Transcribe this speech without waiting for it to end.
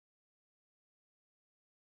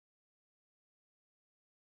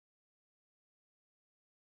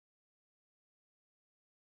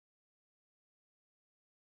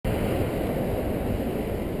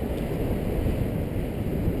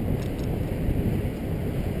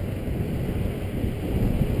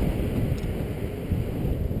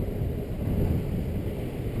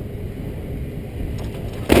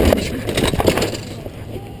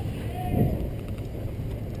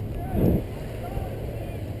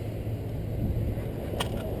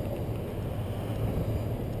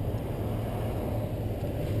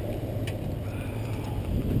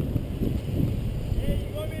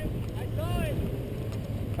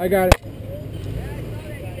I got it.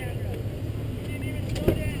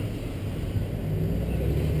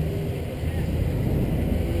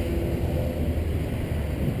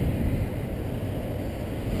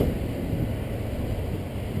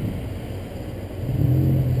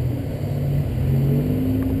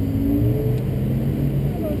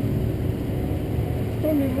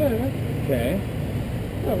 Okay.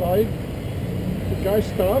 Well, the guy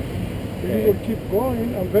stopped. Okay. He would keep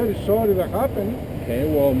going. I'm very sorry that happened. Okay,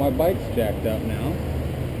 well, my bike's jacked up now.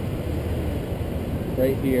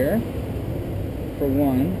 Right here. For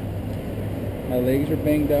one. My legs are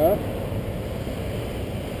banged up.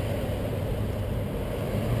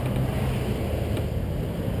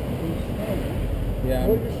 Yeah.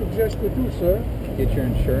 What do you suggest we do, sir? Get your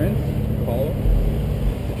insurance. Call it.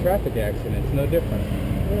 It's a traffic accident. It's no different.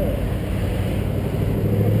 Yeah.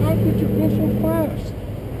 How could you go so fast?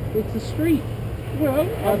 It's a street. Well,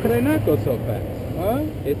 How could I not go so fast? Huh?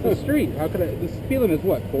 It's a street. How could I? The speed limit is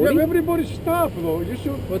what, 40? Well, everybody stop, though. You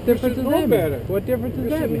should. What difference you does should know that better. make? What difference does You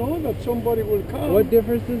that should make? know that somebody will come. What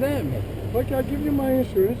difference does that make? Okay, I'll give you my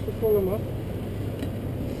insurance. I'll call them up.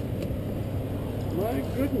 My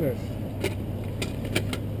goodness.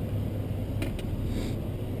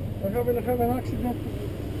 I haven't had an accident.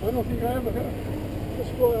 I don't think I ever have.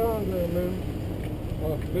 What's going on there, man?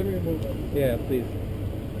 Oh, let me move on. Yeah, please.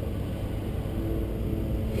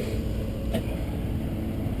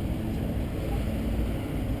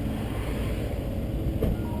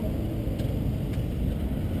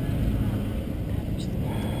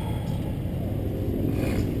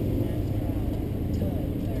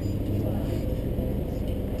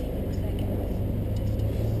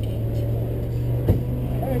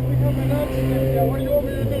 Hey, we have an accident here. What do you want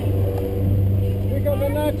me to do? We got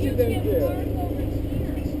an accident here.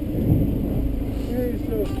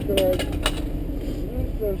 Jesus Christ.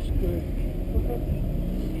 Jesus Christ.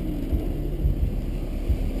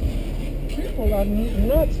 People are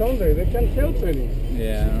nuts, aren't they? They can't help any.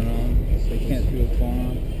 Yeah, I don't know. They can't see what's going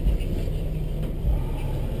on.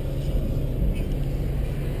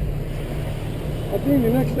 I think the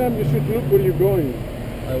next time you should look where you're going.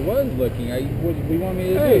 I was looking. What do you want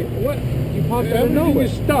me to Hey, do? what? You popped out of Everything nowhere.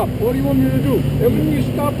 is stop. What do you want me to do? Everything is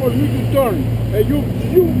stop or me to turn. Hey, you.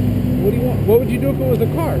 What do you want? What would you do if it was a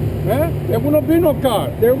car? Huh? There would not be no car.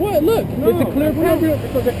 There was. Look, No, it's a clear there would not path. be,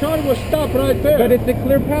 because the car was stopped right there. But it's a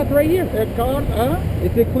clear path right here. A car, huh?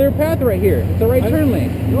 It's a clear path right here. It's a right turn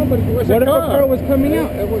lane. No, but it was What a if a car. car was coming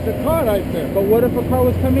out? It was a car right there. But what if a car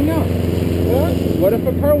was coming out? What? What if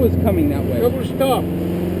a car was coming that way? They would stop.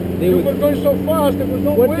 They You would. were going so fast, there was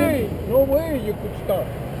no What way. No way you could stop.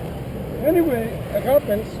 Anyway, it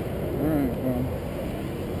happens. All right. Well,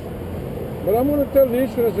 But I'm going to tell the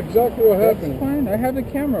insurance exactly what that's happened. fine. I have the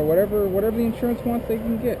camera. Whatever the insurance wants, they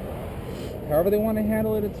can get. However they want to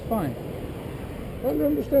handle it, it's fine. I don't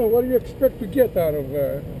understand. What do you expect to get out of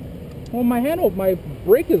Well, my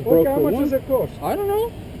brake is broke Okay, how for much one. does it cost? I don't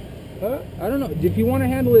know. Huh? I don't know. If you want to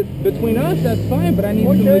handle it between us, that's fine. But I need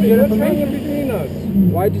some Okay, legit let's handle information. between us.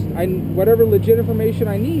 Why whatever legit information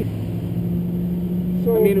I need.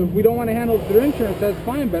 So, I mean, if we don't want to handle it through insurance, that's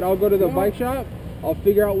fine. But I'll go to the No. bike shop. I'll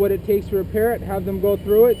figure out what it takes to repair it. Have them go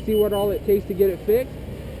through it, see what all it takes to get it fixed,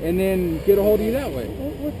 and then get a hold of you that way.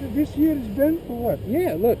 this year has been for what?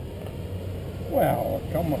 Yeah. Look. Well,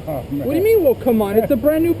 come on, man. What do you mean? Well, come on. It's a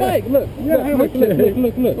brand new bike. Look. Yeah, look. okay.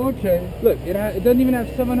 Look. Okay. Look. It doesn't even have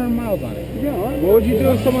 700 miles on it. Yeah. What would you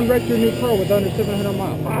do if someone wrecked your new car with under 700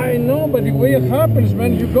 miles? I know, but the way it happens,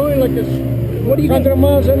 man, you're going like a What do you 100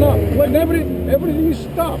 miles an hour. What- And everything is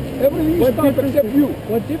stopped. Everything is What stopped difference except you.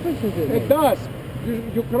 What difference does it make? It does.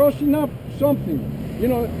 You're crossing up something. You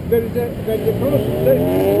know, there's a crossing there.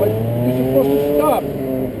 But you're supposed to stop.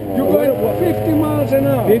 You're going 50 miles an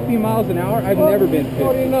hour. 50 miles an hour? I've never been 50.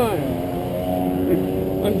 49.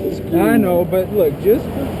 I'm just kidding. I know, but look, just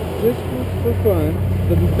for fun,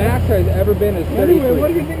 the max I've ever been is 33. Anyway, what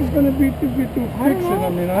do you think is going to be to I fix don't it? know. I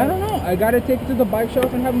mean, I don't know. I gotta take it to the bike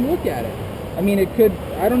shop and have them look at it. I mean, it could.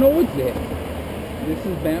 I don't know what's there. This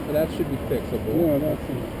is bent, but that should be fixable. Yeah, that's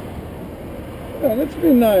it. Yeah, let's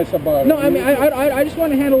be nice about it. No, I mean, I just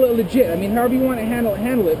want to handle it legit. I mean, however you want to handle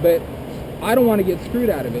it, but I don't want to get screwed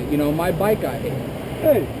out of it. You know, my bike got hit.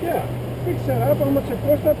 Hey, yeah, fix it up. How much it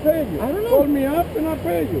costs? I pay you. I don't know. Call me up and I'll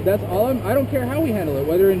pay you. That's all. I don't care how we handle it,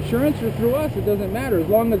 whether insurance or through us. It doesn't matter as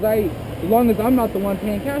long as I'm not the one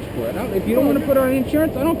paying cash for it. If you don't want to put it on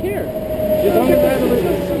insurance, I don't care. As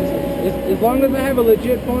long as I have a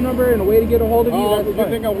legit phone number and a way to get a hold of you, Oh, that's you fine.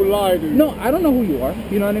 think I would lie to you? No, I don't know who you are.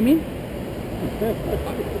 You know what I mean?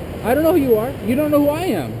 I don't know who you are. You don't know who I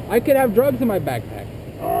am. I could have drugs in my backpack.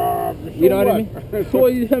 You know what I what? mean? So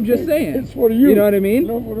I'm just saying. It's for you. You know what I mean?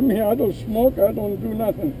 No, for me, I don't smoke. I don't do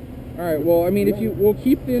nothing. All right. Well, I mean, if you we'll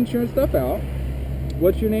keep the insurance stuff out.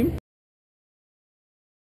 What's your name?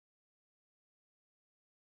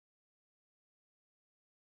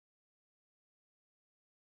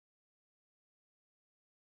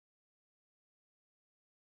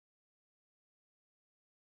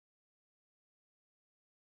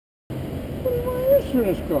 What is my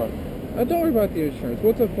insurance card? Don't worry about the insurance.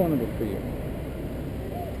 What's a phone number for you?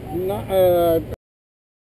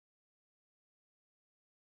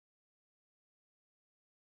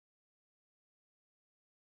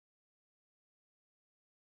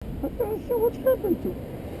 So what's happened to it?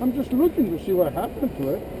 I'm just looking to see what happened to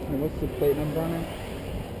it. And what's the plate number on it?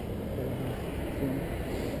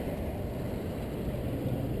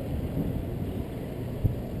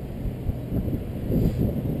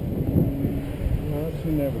 No, it's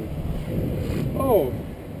in everything. Oh,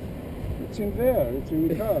 it's in there. It's in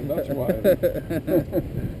the car. That's why.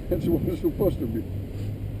 That's what it's supposed to be.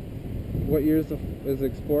 What year is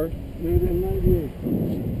Explorer? 98.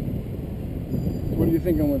 What do you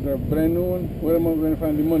think? I'm going to drive a brand new one? Where am I going to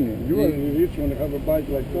find the money? You are rich when you have a bike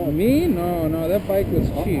like that. Me? No, that bike was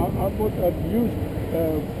cheap. I bought a used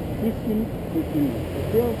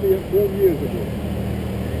 12 years ago.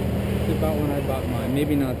 It's about when I bought mine.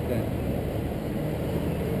 Maybe not then.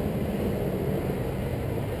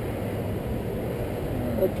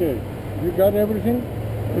 Okay, you got everything?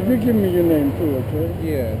 You give me your name too, okay?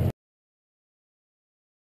 Yeah.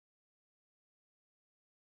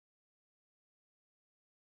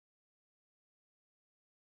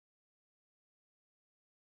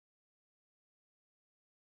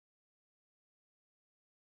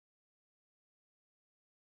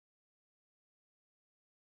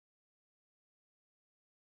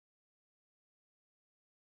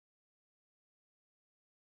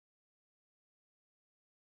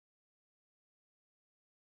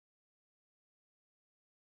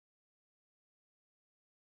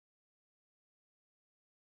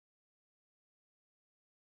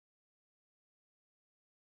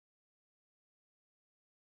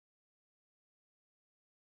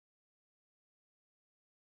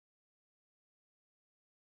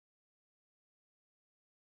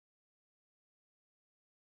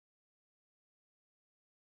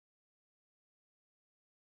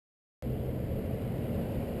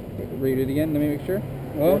 Read it again. Let me make sure.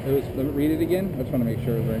 Huh? Let me read it again. I just want to make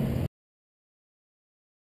sure it was right.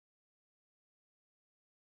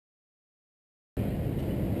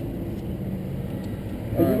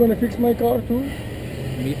 Are you going to fix my car too?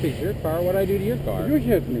 Me fix your car? What'd I do to your car? You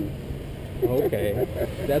hit me. Okay.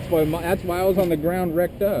 That's why I was on the ground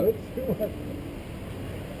wrecked up.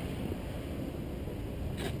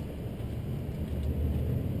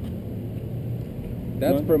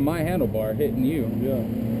 That's from my handlebar hitting you. Yeah.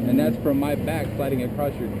 And that's from my back sliding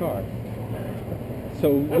across your car. So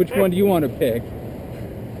which one do you want to pick?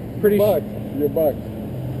 Pretty Buck. Your buck.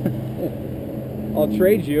 I'll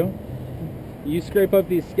trade you. You scrape up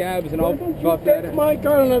these scabs and Why I'll don't you buff that take out. my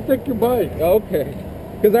car and I'll take your bike? Okay.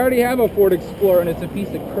 Because I already have a Ford Explorer and it's a piece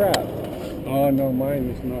of crap. Oh no, mine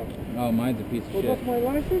is not. Oh, mine's a piece of Well, shit. that's my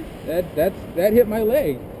license? That hit my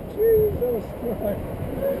leg. Jesus Christ.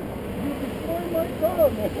 You destroyed my car,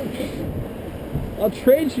 man. I'll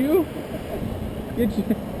trade you.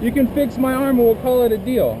 You can fix my arm and we'll call it a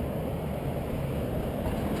deal.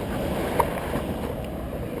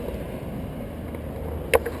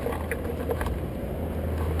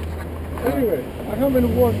 Anyway, I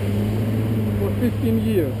haven't worked for 15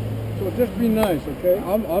 years, so just be nice, okay?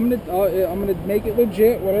 I'm gonna make it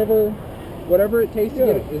legit. Whatever it takes to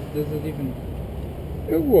get it. Does it even?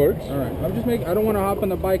 It works. All right. I don't want to hop on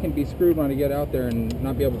the bike and be screwed when I get out there and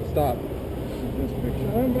not be able to stop.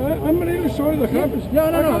 I'm really sorry that happens. No.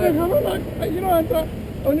 You know,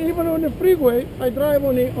 even on the freeway, I drive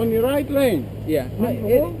on the right lane. Yeah.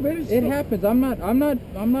 It happens. I'm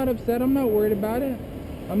not upset. I'm not worried about it.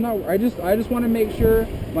 I just want to make sure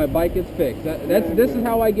my bike is fixed. This is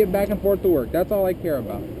how I get back and forth to work. That's all I care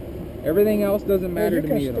about. Everything else doesn't matter to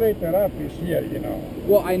me at all. You can straighten up this year, you know.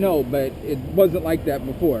 Well, I know, but it wasn't like that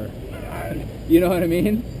before. You know what I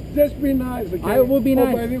mean? Just be nice, okay? I will be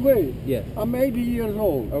nice. By the way, yes. I'm 80 years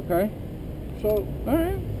old. Okay. So, all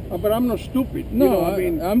right. But I'm not stupid. No, you know, I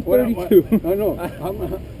mean, I'm 32. I know.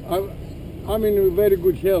 I'm in very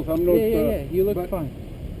good health. I'm not. Yeah. You look fine.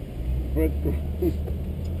 But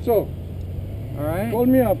so, All right. Call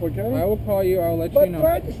me up, okay? I will call you. I'll let But you know.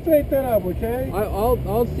 try to straighten that up, okay?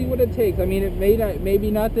 I'll see what it takes. I mean, it may be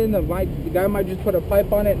nothing. The guy might just put a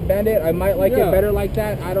pipe on it and bend it. I might like it better like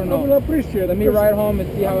that. I don't I will know. appreciate it. Let me ride home and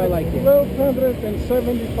see how I like it.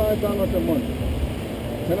 $1,275 a month.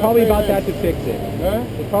 Can I Probably pay about that? that to fix it. Huh?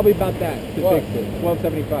 It's probably about that to What? fix it.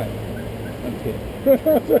 $12.75. I'm kidding.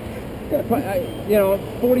 But, you know,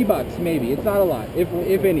 $40 maybe. It's not a lot, if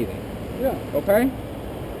anything. Yeah. Okay.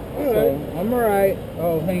 All So right. I'm all right.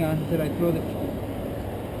 Oh, hang on. Did I throw the?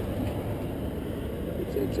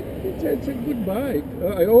 It's a good bike.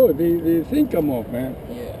 The thing come off, man.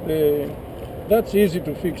 Yeah. That's easy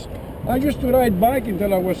to fix. I used to ride bike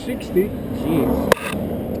until I was 60. Jeez.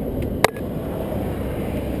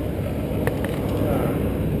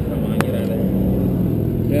 Come on, get out of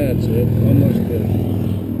there. That's it. Almost there.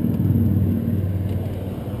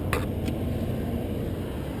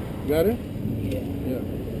 Got it? Yeah.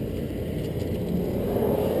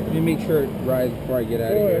 Let me make sure it rides before I get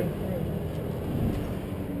out of Go here. ahead.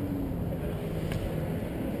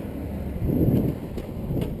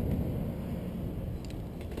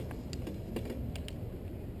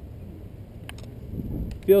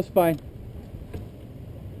 Feels fine.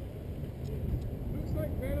 Looks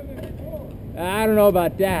like better than before. I don't know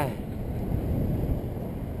about that.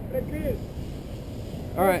 Like this.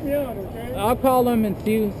 All right. Help me out, okay? I'll call them and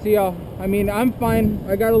see how. I mean, I'm fine.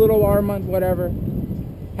 I got a little arm on whatever.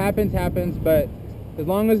 Happens, but as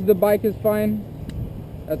long as the bike is fine,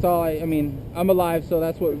 that's all I mean, I'm alive, so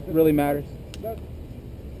that's what really matters.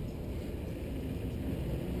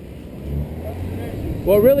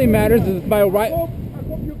 What really matters is my right. I hope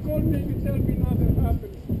you call me and you tell me nothing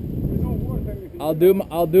happens. You don't want anything.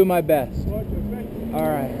 I'll do my best. Okay, thank you. All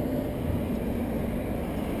right.